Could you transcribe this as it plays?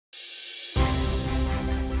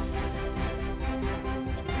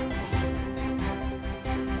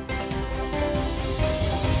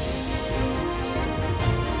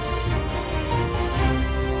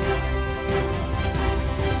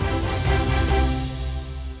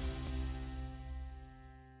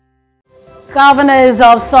Governors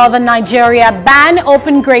of southern Nigeria ban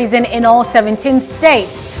open grazing in all 17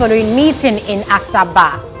 states following meeting in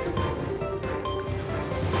Asaba.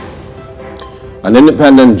 An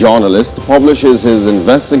independent journalist publishes his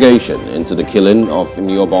investigation into the killing of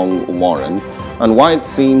Nyobong Umoran and why it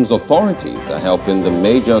seems authorities are helping the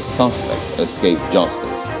major suspect escape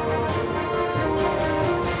justice.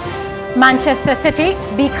 Manchester City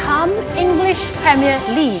become English Premier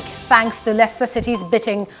League thanks to Leicester City's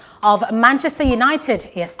beating of Manchester United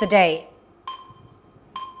yesterday.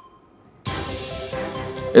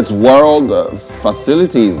 It's World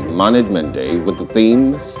Facilities Management Day with the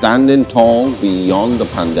theme Standing Tall Beyond the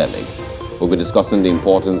Pandemic. We'll be discussing the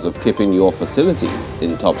importance of keeping your facilities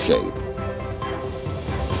in top shape.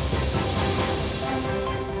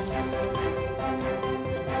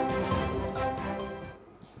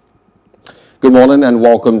 Good morning and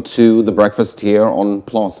welcome to The Breakfast here on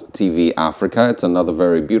Plus TV Africa. It's another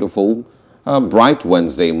very beautiful, bright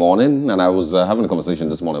Wednesday morning, and I was having a conversation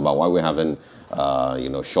this morning about why we're having,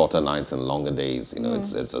 shorter nights and longer days.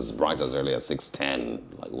 It's as bright as early as 6:10.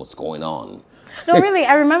 Like, what's going on? No, really,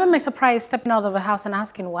 I remember my surprise stepping out of the house and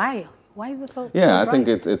asking why. Why is it so Yeah, so I bright?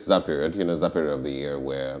 think it's that period. It's that period of the year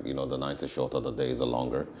where, the nights are shorter, the days are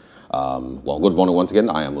longer. Well, good morning once again.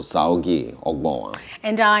 I am Usaugi Ogbonwa.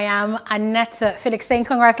 And I am Annette Felix saying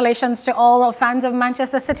congratulations to all of fans of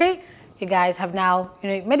Manchester City. You guys have now,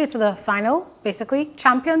 made it to the final, basically,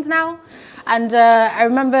 champions now. And I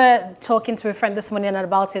remember talking to a friend this morning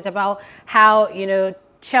about it, about how,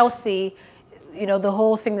 Chelsea, the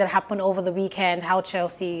whole thing that happened over the weekend, how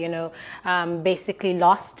Chelsea, basically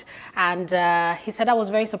lost. And he said that was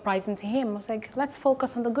very surprising to him. I was like, let's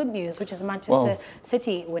focus on the good news, which is Manchester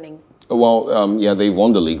City winning. Well, yeah, they've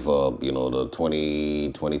won the league for, the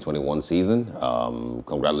 2020-21 season.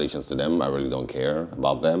 Congratulations to them. I really don't care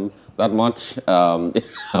about them that much. I'm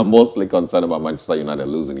mostly concerned about Manchester United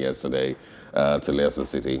losing yesterday to Leicester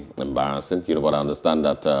City. Embarrassing, but I understand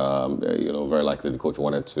that, very likely the coach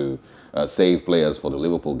wanted to save players for the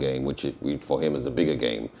Liverpool game, which for him is a bigger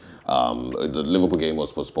game. The Liverpool game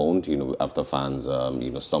was postponed, after fans,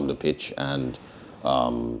 stormed the pitch and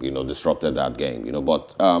disrupted that game,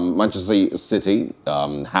 But Manchester City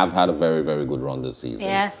have had a very, very good run this season.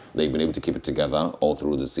 Yes. They've been able to keep it together all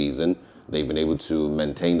through the season. They've been able to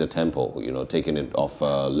maintain the tempo, taking it off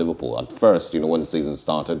Liverpool. At first, when the season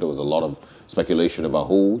started, there was a lot of speculation about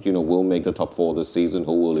who, will make the top four this season,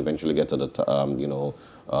 who will eventually get to the,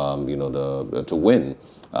 to win.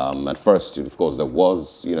 At first, of course, there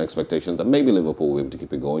was, expectations that maybe Liverpool will be able to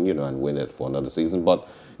keep it going, and win it for another season, but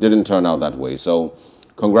it didn't turn out that way. So,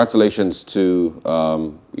 congratulations to,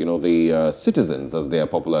 the citizens, as they are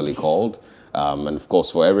popularly called. And of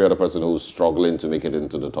course, for every other person who's struggling to make it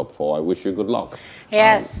into the top four, I wish you good luck.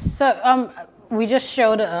 Yes. So we just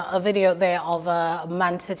showed a video there of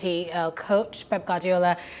Man City coach Pep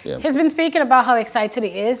Guardiola. Yeah. He's been speaking about how excited he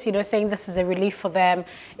is, saying this is a relief for them.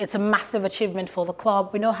 It's a massive achievement for the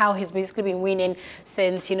club. We know how he's basically been winning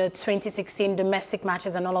since, 2016 domestic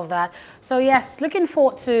matches and all of that. So yes, looking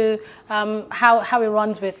forward to how he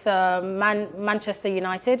runs with Manchester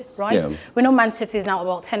United, right? Yeah. We know Man City is now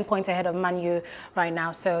about 10 points ahead of Man U right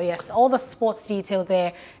now. So yes, all the sports detail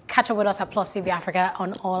there. Catch up with us at Plus TV Africa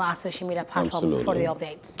on all our social media platforms for the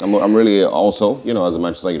updates. I'm really also, as a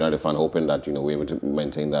Manchester United fan, hoping that, we're able to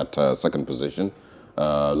maintain that second position.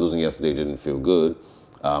 Losing yesterday didn't feel good.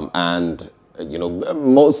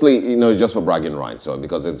 Mostly, just for bragging rights. So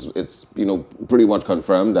because it's pretty much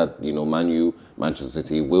confirmed that, Manchester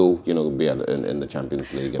City will, be in the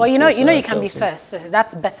Champions League. Well, and you can be first. So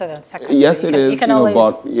that's better than second. Yes, so it is. You can always,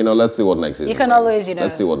 but let's see what next season. You can brings. always,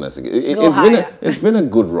 Let's see what next. It's been a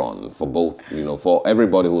good run for both. For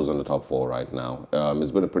everybody who's in the top four right now.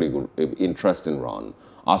 It's been a pretty good, interesting run.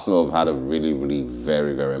 Arsenal have had a really, really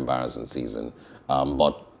very, very embarrassing season.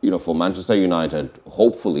 But for Manchester United,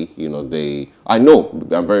 hopefully, I'm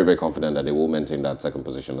very, very confident that they will maintain that second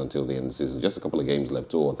position until the end of the season. Just a couple of games left,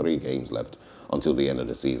 2 or 3 games left until the end of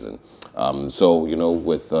the season.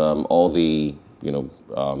 With all the,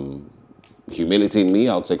 humility in me,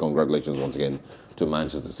 I'll say congratulations once again to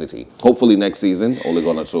Manchester City. Hopefully next season, Ole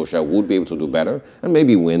Gunnar Solskjaer would be able to do better and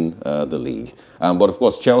maybe win the league. But of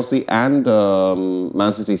course, Chelsea and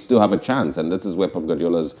Man City still have a chance, and this is where Pep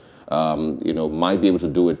Guardiola's might be able to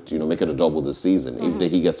do it, make it a double this season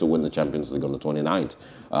if he gets to win the Champions League on the 29th.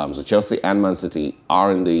 So Chelsea and Man City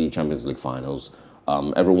are in the Champions League finals.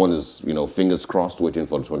 Everyone is, fingers crossed, waiting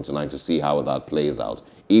for the 29th to see how that plays out.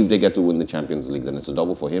 If they get to win the Champions League, then it's a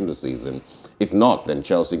double for him this season. If not, then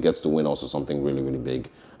Chelsea gets to win also something really, really big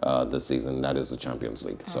this season. That is the Champions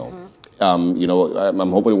League. So, I'm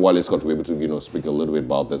hoping Wale's got to be able to, speak a little bit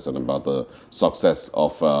about this and about the success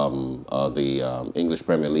of the English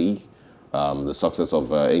Premier League, the success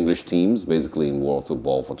of English teams, basically in world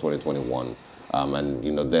football for 2021.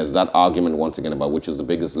 There's that argument once again about which is the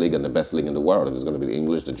biggest league and the best league in the world. If it's going to be the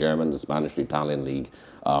English, the German, the Spanish, the Italian league.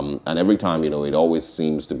 And every time, it always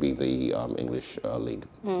seems to be the English league.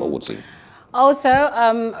 But we'll see. Also,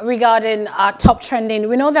 regarding top trending,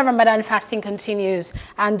 we know that Ramadan fasting continues,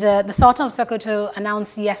 and the Sultan of Sokoto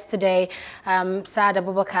announced yesterday, Saad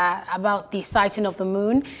Abubakar, about the sighting of the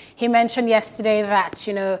moon. He mentioned yesterday that,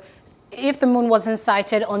 if the moon wasn't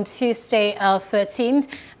sighted on Tuesday,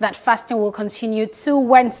 13th, that fasting will continue to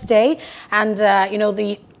Wednesday, and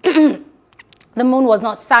the moon was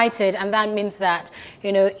not sighted, and that means that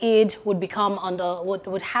Eid would become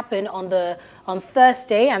would happen on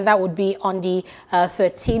Thursday, and that would be on the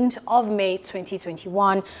 13th of May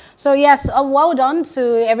 2021. So yes, well done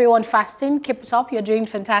to everyone fasting. Keep it up, you're doing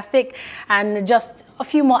fantastic. And just a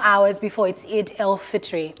few more hours before it's Eid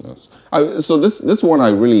el-Fitri. Yes. So this one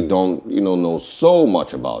I really don't know so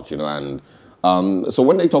much about, and so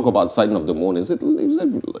when they talk about sighting of the moon,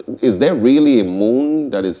 is there really a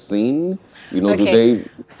moon that is seen? Okay. Do they?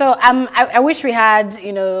 So I wish we had,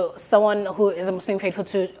 someone who is a Muslim faithful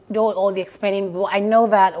to do all the explaining. But I know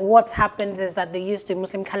that what happens is that they use the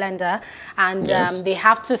Muslim calendar, and yes. They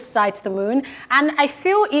have to sight the moon. And I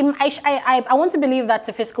feel I want to believe that's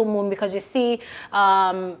a physical moon, because you see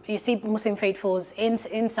Muslim faithfuls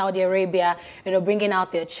in Saudi Arabia, bringing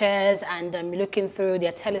out their chairs and looking through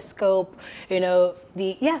their telescope.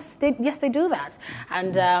 Yes, they do that,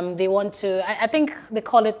 and they want to. I think they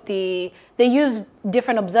call it They use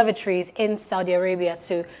different observatories in Saudi Arabia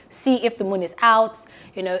to see if the moon is out.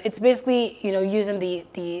 It's basically using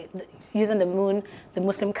the moon, the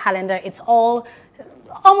Muslim calendar. It's all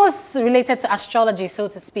almost related to astrology, so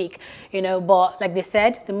to speak. But like they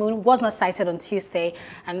said, the moon was not sighted on Tuesday,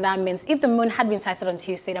 and that means if the moon had been sighted on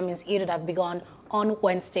Tuesday, that means Eid would have begun on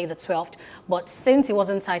Wednesday the 12th. But since it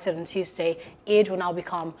wasn't sighted on Tuesday, Eid will now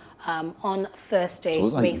become on Thursday,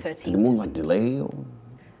 so May 13th. Did the moon delay? Or?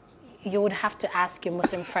 You would have to ask your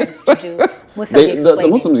Muslim friends to do most of the explaining. The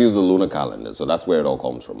Muslims use the lunar calendar, so that's where it all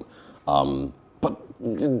comes from. But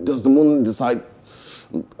does the moon decide,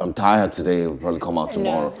 I'm tired today, it'll probably come out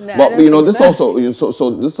tomorrow? No, but this also, so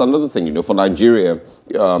this is another thing, for Nigeria,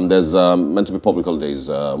 there's meant to be public holidays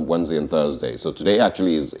Wednesday and Thursday. So today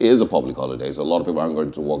actually is a public holiday, so a lot of people aren't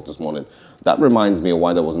going to work this morning. That reminds me of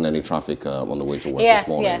why there wasn't any traffic on the way to work this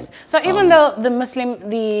morning. Yes. So even though the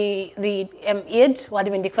Eid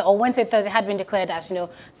had been declared, or Wednesday, Thursday had been declared as,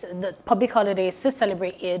 the public holidays to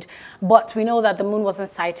celebrate Eid, but we know that the moon wasn't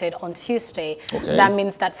sighted on Tuesday. Okay. That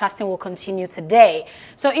means that fasting will continue today.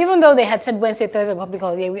 So even though they had said Wednesday, Thursday, public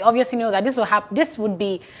holiday, we obviously know that this would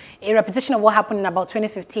be a repetition of what happened in about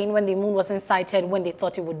 2015 when the moon wasn't sighted when they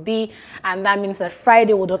thought it would be, and that means that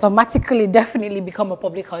Friday would automatically, definitely become a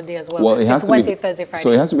public holiday as well. Well, so it's Wednesday, Thursday, Friday.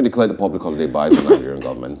 So it has to be declared a public holiday by the Nigerian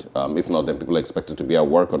government. If not, then people are expected to be at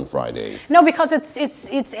work on Friday. No, because it's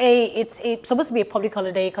supposed to be a public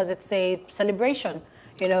holiday because it's a celebration.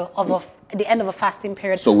 Of the end of a fasting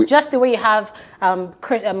period. So just the way you have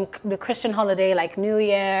the Christian holiday like New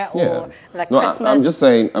Year or like Christmas. I'm just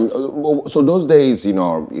saying. So those days,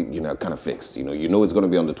 are kind of fixed. You know it's going to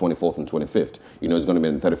be on the 24th and 25th. It's going to be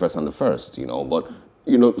on the 31st and the 1st.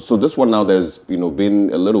 But so this one now, there's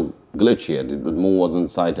been a little glitch here. The moon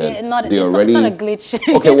wasn't sighted. It's not a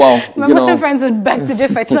glitch. Okay, well, my Muslim friends would beg to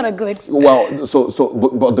differ. It's not a glitch. Well,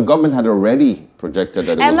 but the government had already projected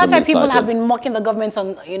that it was and that's why people sighted. have been mocking the government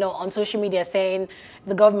on social media, saying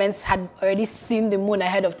the governments had already seen the moon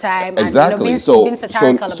ahead of time. Exactly. And, being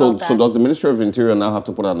satirical about that. So does the Ministry of Interior now have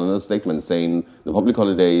to put out another statement saying the public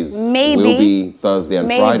holidays will be Thursday and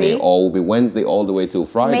Friday, or will be Wednesday all the way till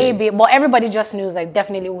Friday? Maybe, but everybody just knows that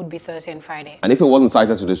definitely would be Thursday and Friday. And if it wasn't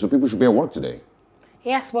sighted today, so people should be at work today.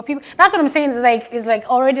 Yes, but people, that's what I'm saying, it's like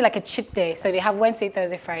already like a cheat day. So they have Wednesday,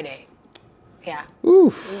 Thursday, Friday. Yeah.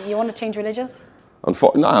 Oof. You want to change religions?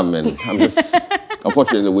 Unfortunately,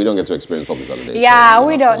 we don't get to experience public holidays. Yeah, so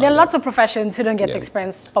we don't. There are lots of professions who don't get to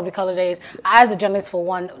experience public holidays. As a journalist, for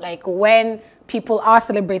one, like when people are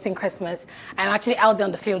celebrating Christmas, I'm actually out there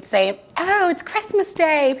on the field saying, oh, it's Christmas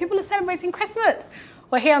Day. People are celebrating Christmas.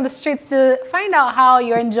 we're here on the streets to find out how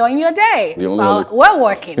you're enjoying your day. Well, we're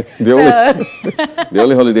working. The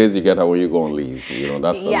only holidays you get are when you go on leave. You know,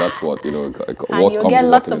 that's what, you know, and what you'll comes get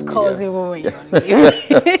with lots working of in calls the year. when you're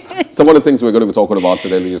on leave. Some of the things we're going to be talking about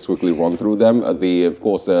today, let's just quickly run through them. Of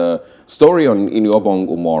course, story on Inuobong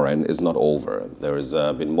Umoren is not over. There has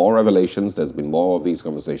been more revelations. There's been more of these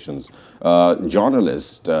conversations.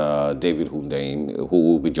 Journalist David Hundein, who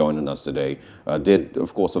will be joining us today, did,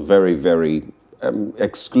 of course, a very, very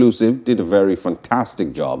exclusive, did a very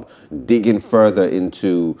fantastic job digging further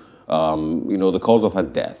into you know, the cause of her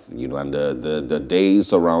death, you know, and the days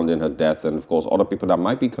surrounding her death, and of course other people that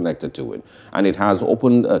might be connected to it. And it has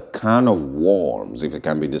opened a can of worms, if it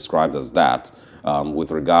can be described as that, with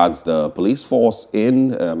regards to the police force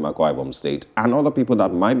in Akwa Ibom State and other people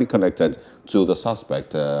that might be connected to the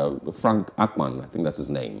suspect, Frank Akman, I think that's his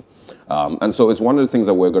name. And so it's one of the things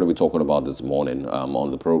that we're going to be talking about this morning on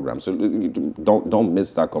the program. So don't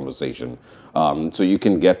miss that conversation. So you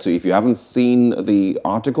can get to, if you haven't seen the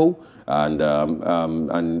article and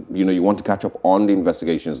you know, you want to catch up on the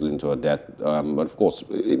investigations linked to her death, but of course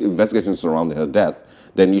investigations surrounding her death,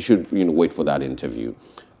 then you should, you know, wait for that interview.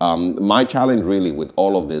 My challenge really with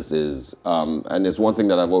all of this is, and it's one thing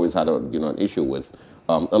that I've always had an issue with.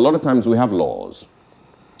 A lot of times we have laws.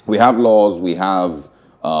 We have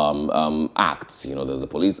acts, you know, there's a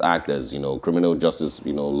police act, there's, you know, criminal justice,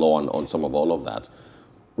 you know, law on some of all of that.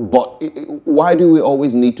 But why do we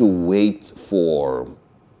always need to wait for,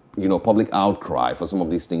 you know, public outcry for some of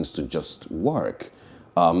these things to just work?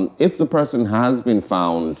 If the person has been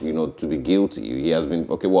found, you know, to be guilty, he has been,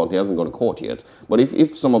 okay, well, he hasn't gone to court yet. But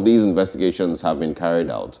if some of these investigations have been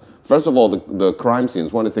carried out, first of all, the crime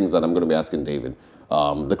scenes, one of the things that I'm going to be asking David,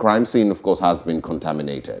 the crime scene, of course, has been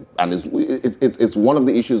contaminated. And it's one of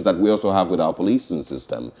the issues that we also have with our policing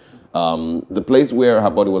system. The place where her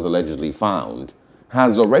body was allegedly found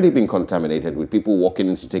has already been contaminated with people walking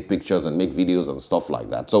in to take pictures and make videos and stuff like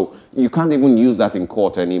that. So you can't even use that in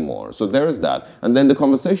court anymore. So there is that. And then the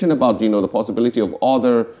conversation about, you know, the possibility of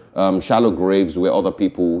other shallow graves where other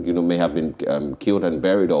people, you know, may have been killed and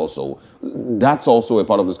buried also. That's also a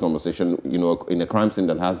part of this conversation, you know, in a crime scene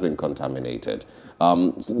that has been contaminated.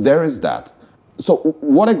 So there is that. So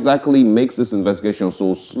what exactly makes this investigation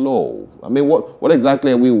so slow? I mean, what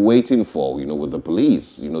exactly are we waiting for, you know, with the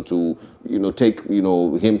police, you know, to, you know, take, you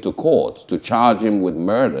know, him to court, to charge him with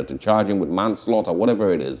murder, to charge him with manslaughter,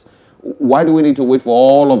 whatever it is? Why do we need to wait for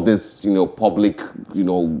all of this, you know, public, you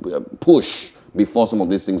know, push before some of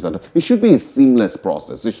these things are done? It should be a seamless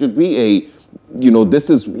process. It should be a, you know, this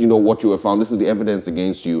is, you know, what you have found. This is the evidence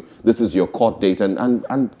against you. This is your court date,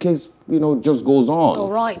 and case, you know, just goes on.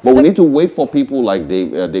 All right. But we need to wait for people like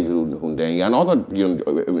David Hundein and other, you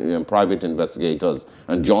know, private investigators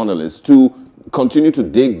and journalists to continue to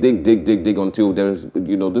dig until there's,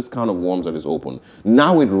 you know, this kind of worms that is open.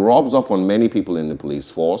 Now it rubs off on many people in the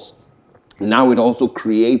police force. Now it also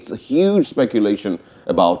creates a huge speculation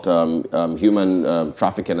about human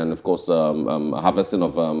trafficking and, of course, harvesting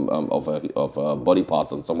of body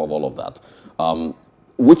parts and some of all of that,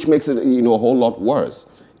 which makes it, you know, a whole lot worse.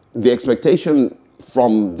 The expectation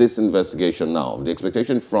from this investigation now, the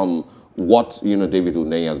expectation from what, you know, David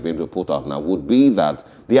Hundein has been able to put out now would be that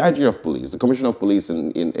the IG of police, the Commissioner of Police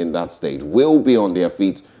in that state, will be on their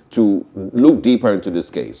feet to look deeper into this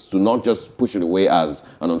case, to not just push it away as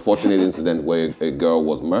an unfortunate incident where a girl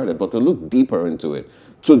was murdered, but to look deeper into it.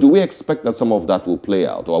 So do we expect that some of that will play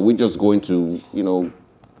out? Or are we just going to, you know,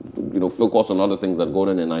 focus on other things that go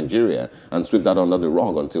on in Nigeria and sweep that under the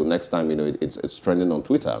rug until next time, you know, it's trending on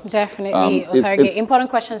Twitter? Definitely. Important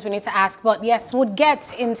questions we need to ask. But yes, we'll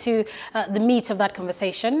get into the meat of that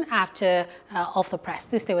conversation after Off the Press.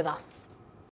 Do stay with us.